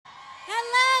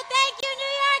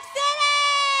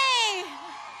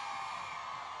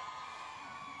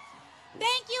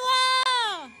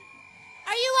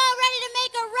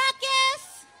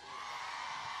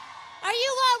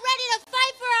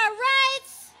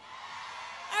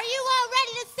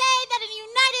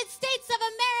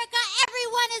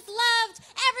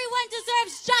everyone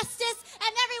deserves justice,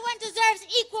 and everyone deserves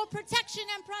equal protection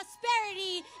and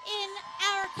prosperity in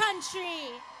our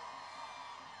country.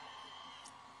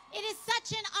 It is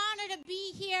such an honor to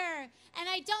be here, and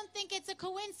I don't think it's a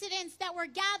coincidence that we're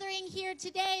gathering here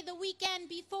today, the weekend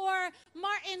before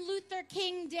Martin Luther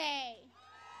King Day.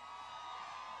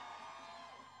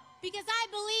 Because I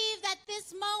believe that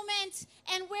this moment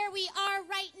and where we are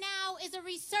right now is a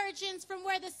resurgence from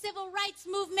where the civil rights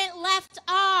movement left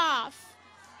off.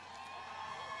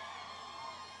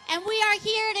 And we are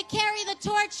here to carry the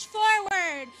torch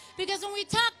forward, because when we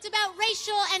talked about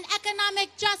racial and economic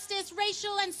justice,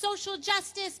 racial and social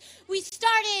justice, we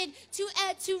started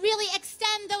to really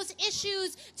extend those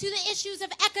issues to the issues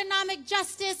of economic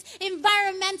justice,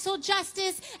 environmental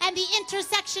justice, and the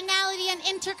intersectionality and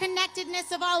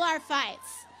interconnectedness of all our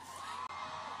fights.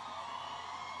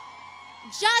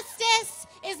 Justice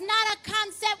is not a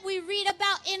concept we read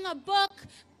about in a book.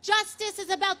 Justice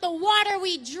is about the water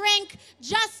we drink.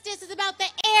 Justice is about the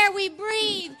air we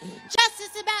breathe.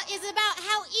 Justice is about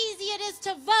how easy it is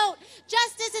to vote.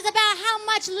 Justice is about how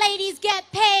much ladies get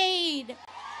paid.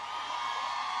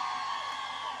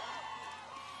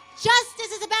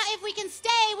 Justice is about if we can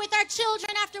stay with our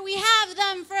children after we have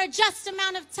them for a just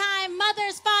amount of time,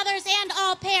 mothers, fathers, and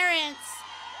all parents.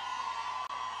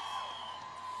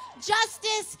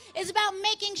 Justice is about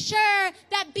making sure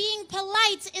that being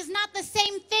polite is not the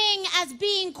same thing as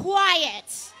being quiet.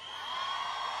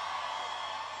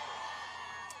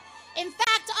 In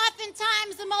fact,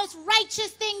 oftentimes the most righteous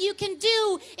thing you can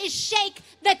do is shake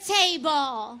the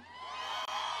table.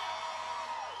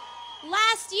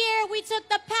 Last year, we took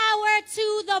the power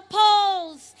to the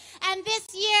polls. And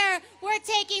this year, we're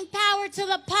taking power to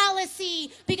the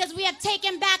policy, because we have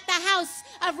taken back the House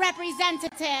of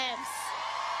Representatives.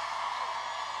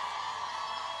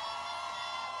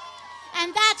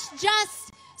 And that's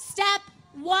just step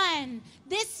one.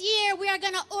 This year, we are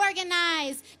going to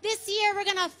organize. This year, we're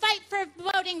going to fight for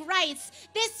voting rights.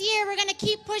 This year, we're going to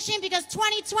keep pushing, because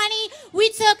 2020,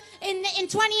 in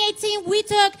 2018, we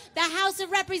took the House of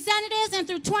Representatives, and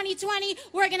through 2020,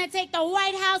 we're going to take the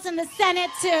White House and the Senate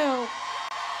too.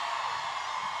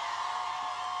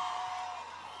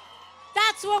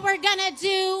 That's what we're going to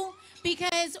do,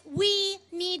 because we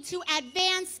need to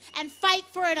advance and fight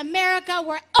for an America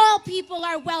where all people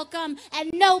are welcome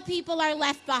and no people are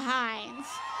left behind.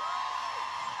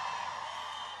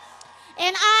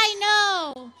 And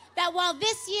I know that while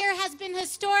this year has been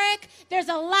historic, there's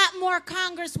a lot more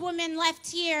Congresswomen left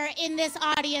here in this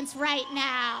audience right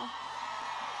now.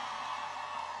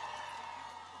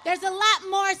 There's a lot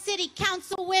more city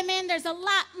council women. There's a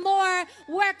lot more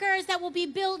workers that will be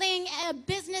building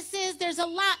businesses. There's a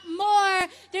lot more.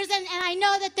 And I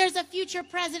know that there's a future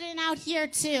president out here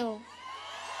too.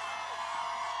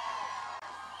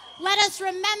 Let us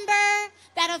remember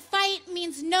that a fight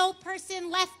means no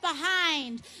person left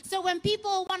behind. So when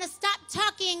people want to stop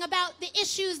talking about the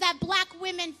issues that Black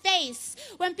women face,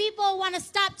 when people want to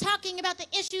stop talking about the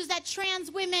issues that trans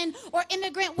women or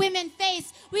immigrant women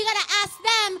face, we got to ask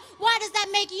them, why does that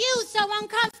make you so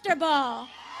uncomfortable?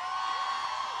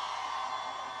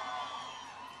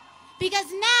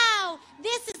 Because now,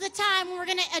 this is the time when we're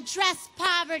going to address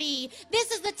poverty.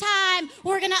 This is the time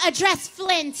we're going to address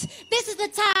Flint. This is the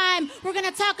time we're going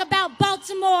to talk about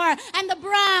Baltimore and the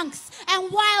Bronx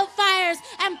and wildfires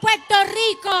and Puerto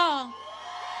Rico.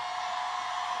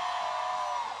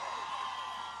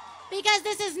 Because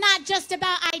this is not just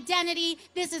about identity,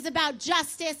 this is about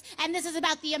justice, and this is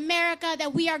about the America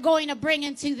that we are going to bring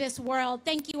into this world.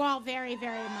 Thank you all very,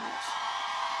 very much.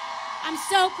 I'm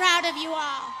so proud of you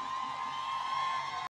all.